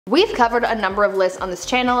We've covered a number of lists on this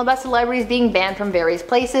channel about celebrities being banned from various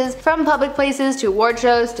places, from public places to award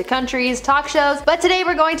shows to countries, talk shows, but today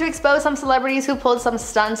we're going to expose some celebrities who pulled some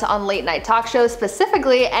stunts on late night talk shows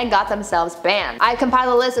specifically and got themselves banned. I've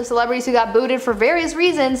compiled a list of celebrities who got booted for various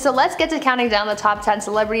reasons, so let's get to counting down the top 10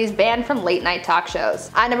 celebrities banned from late night talk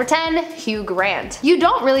shows. At number 10, Hugh Grant. You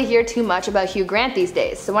don't really hear too much about Hugh Grant these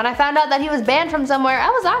days, so when I found out that he was banned from somewhere, I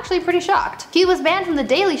was actually pretty shocked. He was banned from The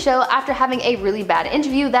Daily Show after having a really bad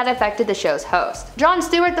interview that affected the show's host. Jon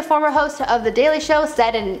Stewart, the former host of The Daily Show,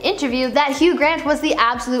 said in an interview that Hugh Grant was the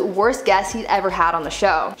absolute worst guest he'd ever had on the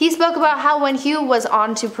show. He spoke about how when Hugh was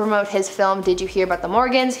on to promote his film Did You Hear About the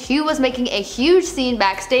Morgans, Hugh was making a huge scene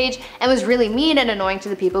backstage and was really mean and annoying to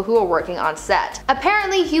the people who were working on set.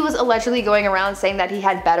 Apparently, he was allegedly going around saying that he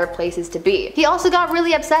had better places to be. He also got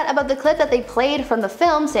really upset about the clip that they played from the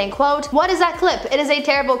film, saying, quote, "What is that clip? It is a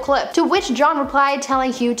terrible clip," to which Jon replied,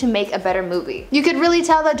 telling Hugh to make a better movie. You could really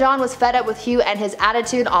tell that Jon was fed up with Hugh and his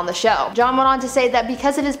attitude on the show. Jon went on to say that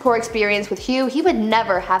because of his poor experience with Hugh, he would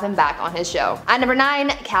never have him back on his show. At number 9,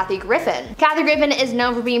 Kathy Griffin. Kathy Griffin is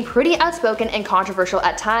known for being pretty outspoken and controversial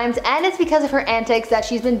at times, and it's because of her antics that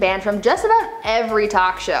she's been banned from just about every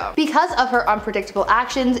talk show. Because of her unpredictable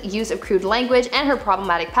actions, use of crude language, and her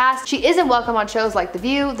problematic past, she isn't welcome on shows like The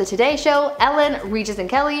View, The Today Show, Ellen, Regis and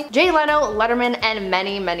Kelly, Jay Leno, Letterman, and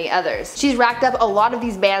many others. She's racked up a lot of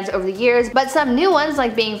these bans over the years, but some new ones,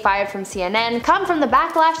 like being fired from CNN, come from the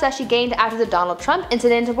backlash that she gained after the Donald Trump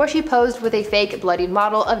incident where she posed with a fake bloodied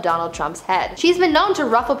model of Donald Trump's head. She's been known to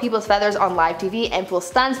ruffle people's feathers on live TV and pull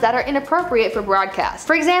stunts that are inappropriate for broadcast.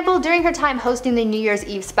 For example, during her time hosting the New Year's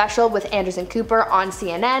Eve special with Anderson Cooper on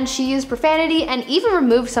CNN, she used profanity and even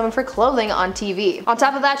removed some of her clothing on TV. On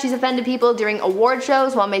top of that, she's offended people during award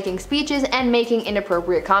shows while making speeches and making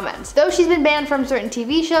inappropriate comments. Though she's been banned from certain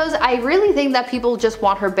TV shows, I really think that people just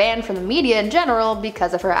want her banned from the media in general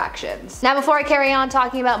because of her actions. Now, before I carry on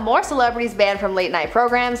talking about more celebrities banned from late night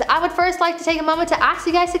programs, I would first like to take a moment to ask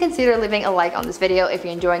you guys to consider leaving a like on this video if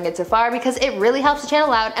you're enjoying it so far, because it really helps the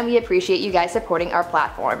channel out and we appreciate you guys supporting our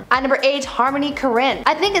platform. At number 8, Korine.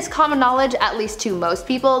 I think it's common knowledge, at least to most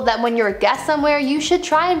people, that when you're a guest somewhere, you should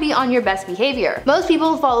try and be on your best behavior. Most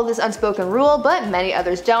people follow this unspoken rule, but many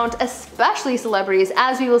others don't, especially celebrities,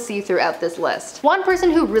 as we will see throughout this list. One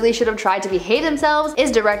person who really should have tried to behave themselves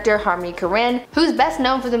is director Korine, who's best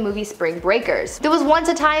known for the movie Spring Breakers. There was once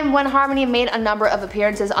a time when Harmony made a number of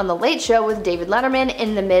appearances on The Late Show with David Letterman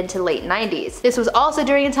in the mid to late 90s. This was also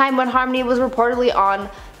during a time when Harmony was reportedly on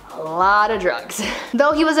a lot of drugs.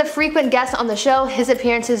 Though he was a frequent guest on the show, his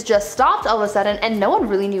appearances just stopped all of a sudden and no one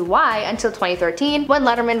really knew why until 2013 when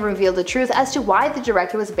Letterman revealed the truth as to why the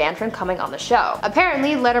director was banned from coming on the show.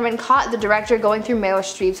 Apparently, Letterman caught the director going through Meryl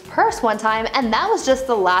Streep's purse one time, and that was just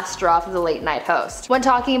the last straw for the late night host. When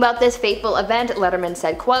talking about this fateful event, Letterman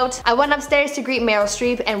said, quote, "I went upstairs to greet Meryl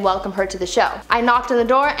Streep and welcome her to the show. I knocked on the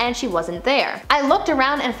door and she wasn't there. I looked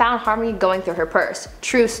around and found Harmony going through her purse.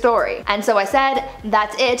 True story. And so I said,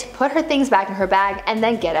 that's it, put her things back in her bag and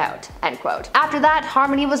then get out." End quote. After that,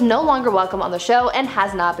 Harmony was no longer welcome on the show and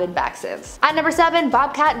has not been back since. At number 7,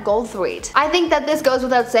 Bobcat Goldthwait. I think that this goes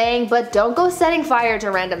without saying, but don't go setting fire to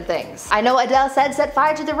random things. I know Adele said set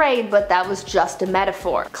fire to the rain, but that was just a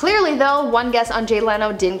metaphor. Clearly though, one guest on Jay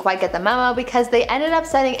Leno didn't quite get the memo because they ended up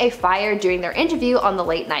setting a fire during their interview on The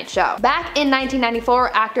Late Night Show. Back in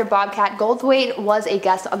 1994, actor Bobcat Goldthwait was a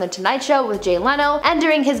guest on The Tonight Show with Jay Leno, and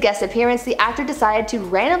during his guest appearance, the actor decided to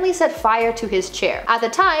randomly set fire to his chair. At the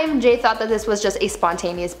time, Jay thought that this was just a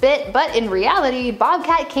spontaneous bit, but in reality,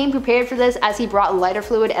 Bobcat came prepared for this as he brought lighter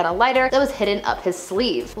fluid and a lighter that was hidden up his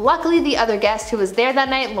sleeve. Luckily, the other guest who was there that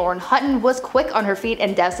night, Lauren Hutton, was quick on her feet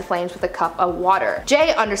and doused the flames with a cup of water.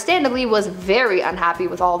 Jay, understandably, was very unhappy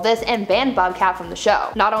with all this and banned Bobcat from the show.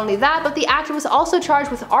 Not only that, but the actor was also charged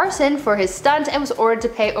with arson for his stunt and was ordered to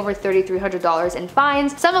pay over $3,300 in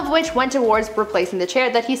fines, some of which went towards replacing the chair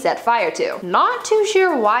that he set fire to. Not too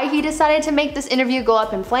sure why he decided to make this interview go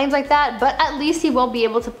up in flames like that, but at least he won't be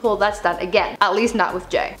able to pull that stunt again. At least not with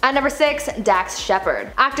Jay. At number 6, Dax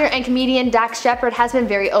Shepard. Actor and comedian Dax Shepard has been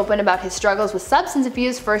very open about his struggles with substance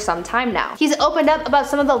abuse for some time now. He's opened up about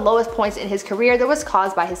some of the lowest points in his career that was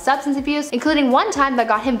caused by his substance abuse, including one time that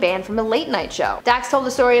got him banned from a late night show. Dax told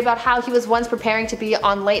the story about how he was once preparing to be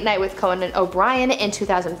on Late Night with Conan O'Brien in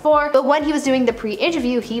 2004, but when he was doing the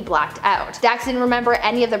pre-interview, he blacked out. Dax didn't remember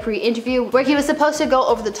any of the pre-interview where he was supposed to go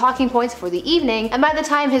over the talking points for the evening, and by the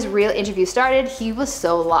time his real interview started, he was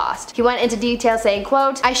so lost. He went into detail saying,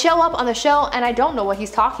 quote, "I show up on the show and I don't know what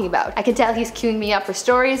he's talking about. I can tell he's queuing me up for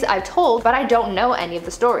stories I've told, but I don't know any of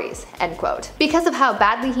the stories," end quote. Because of how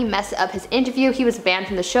badly he messed up his interview, he was banned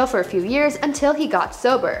from the show for a few years until he got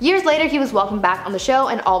sober. Years later, he was welcomed back on the show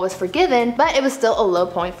and all was forgiven, but it was still a low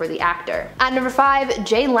point for the actor. At number 5,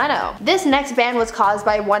 Jay Leno. This next ban was caused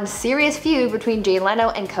by one serious feud between Jay Leno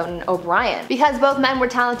and Conan O'Brien. Because both men were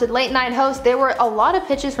talented late night hosts, there were a lot of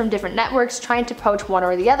pitches from different networks trying to poach one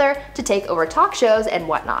or the other to take over talk shows and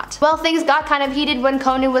whatnot. Well, things got kind of heated when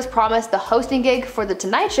Conan was promised the hosting gig for The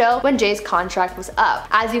Tonight Show when Jay's contract was up.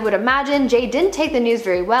 As you would imagine, Jay didn't take the news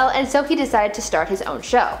very well, and so he decided to start his own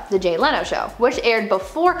show, The Jay Leno Show, which aired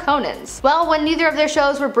before Conan's. Well, when neither of their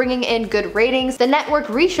shows were bringing in good ratings, the network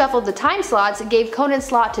reshuffled the time slots, gave Conan's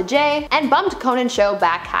slot to Jay, and bumped Conan's show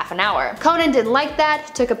back half an hour. Conan didn't like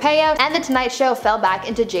that, took a payout, and The Tonight Show fell back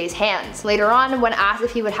into Jay's hands. Later on, when asked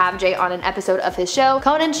if he would have Jay on an episode of his show,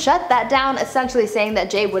 Conan shut that down, essentially saying that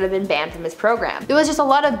Jay would have been banned from his program. There was just a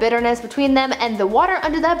lot of bitterness between them, and the water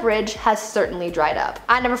under that bridge has certainly dried up.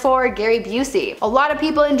 At number 4, Gary Busey. A lot of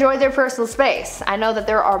people enjoy their personal space. I know that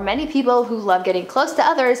there are many people who love getting close to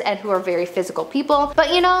others and who are very physical people,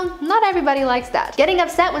 but you know, not everybody likes that. Getting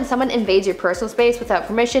upset when someone invades your personal space without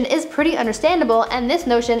permission is pretty understandable, and this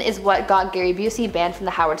notion is what got Gary Busey banned from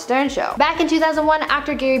the Howard Stern Show. Back in 2001,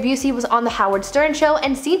 actor Gary Busey was on the Howard Stern Show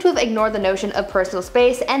and seemed to have ignored the notion of personal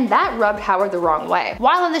space, and that rubbed Howard the wrong way.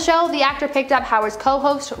 While on the show, the actor picked up Howard's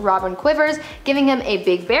co-host, Robin Quivers, giving him a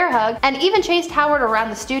big bear hug, and even chased Howard around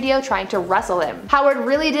the studio trying to wrestle him. Howard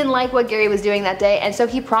really didn't like what Gary was doing that day, and so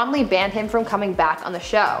he promptly banned him from coming back on the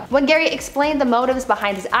show. When Gary explained the motives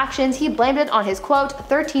behind his actions, he blamed it on his quote,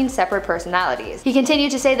 13 separate personalities. He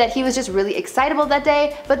continued to say that he was just really excitable that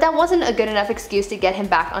day, but that wasn't a good enough excuse to get him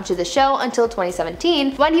back onto the show until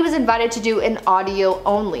 2017, when he was invited to do an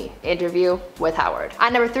audio-only interview with Howard.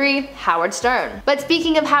 At number 3, Howard Stern. But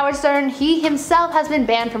speaking of Howard Stern, he himself has been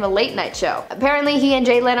banned from a late night show. Apparently, he and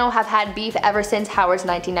Jay Leno have had beef ever since Howard's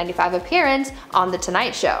 1995 appearance on The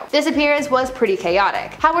Tonight Show. This appearance was pretty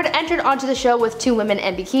chaotic. Howard entered onto the show with 2 women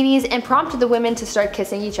in bikinis and prompted the women to start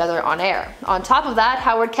kissing each other on air. On top of that,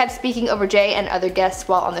 Howard kept speaking over Jay and other guests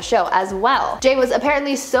while on the show as well. Jay was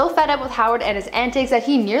apparently so fed up with Howard and his antics that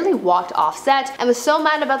he nearly walked off set, and was so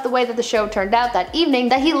mad about the way that the show turned out that evening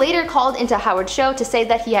that he later called into Howard's show to say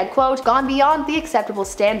that he had, quote, gone beyond the acceptable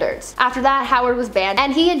standards. After that, Howard was banned,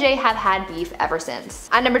 and he and Jay have had beef ever since.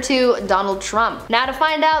 At number 2, Donald Trump. Now, to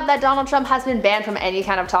find out that Donald Trump has been banned from any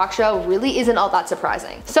kind of talk show really isn't all that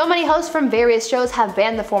surprising. So many hosts from various shows have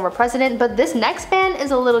banned the former president, but this next ban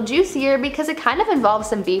is a little juicier because it kind of involves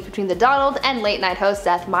some beef between the Donald and late night host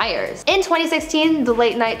Seth Meyers. In 2016, the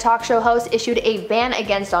late night talk show host issued a ban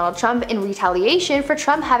against Donald Trump in retaliation for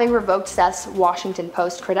Trump having revoked Seth's Washington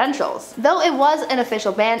Post credentials. Though it was an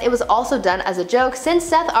official ban, it was also done as a joke since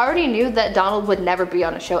Seth already knew that Donald would never be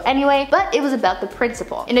on a show anyway, but it was about the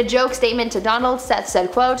principle. In a joke statement to Donald, Seth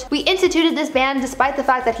said, quote, "We instituted this ban despite the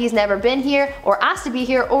fact that he's never been here or asked to be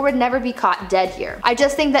here or would never be caught dead here. I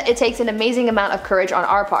just think that it takes an amazing amount of courage on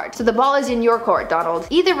our part. So the ball is in your court, Donald.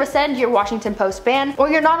 Either rescind your Washington Post ban or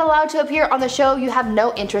you're not allowed to appear on the show you have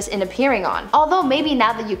no interest in appearing on. Although maybe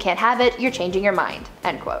now that you can't have it, you're changing your mind."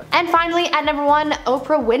 End quote. And finally, at number 1,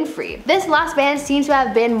 Oprah Winfrey. This last ban seems to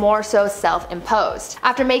have been more so self-imposed.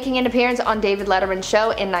 After making an appearance on David Letterman's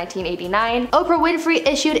show in 1989, Oprah Winfrey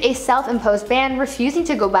issued a self-imposed ban, refusing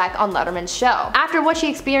to go back on Letterman's show. After what she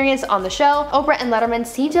experienced on the show, Oprah and Letterman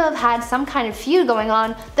seem to have had some kind of feud going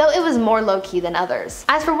on, though it was more low-key than others.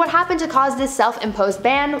 As for what happened to cause this self-imposed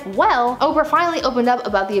ban, well, Oprah finally opened up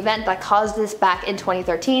about the event that caused this back in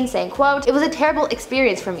 2013, saying, quote, "It was a terrible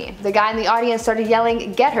experience for me. The guy in the audience started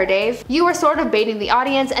yelling, 'Get her, Dave.' You were sort of baiting the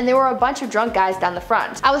audience and there were a bunch of drunk guys down the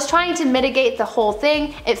front. I was trying to mitigate the whole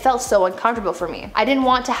thing. It felt so uncomfortable for me. I didn't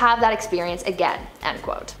want to have that experience again." End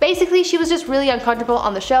quote. Basically, she was just really uncomfortable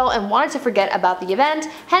on the show and wanted to forget about the event,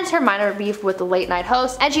 hence her minor beef with the late night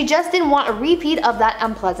host, and she just didn't want a repeat of that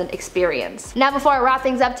unpleasant experience. Now, before I wrap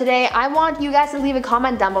things up today, I want you guys to leave a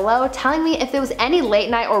comment down below telling me if there was any late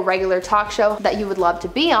night or regular talk show that you would love to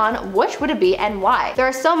be on, which would it be and why? There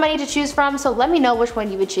are so many to choose from, so let me know which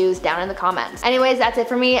one you would choose down in the comments. Anyways, that's it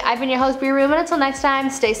for me. I've been your host, Bru, and until next time,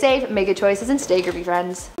 stay safe, make good choices, and stay groovy,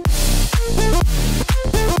 friends.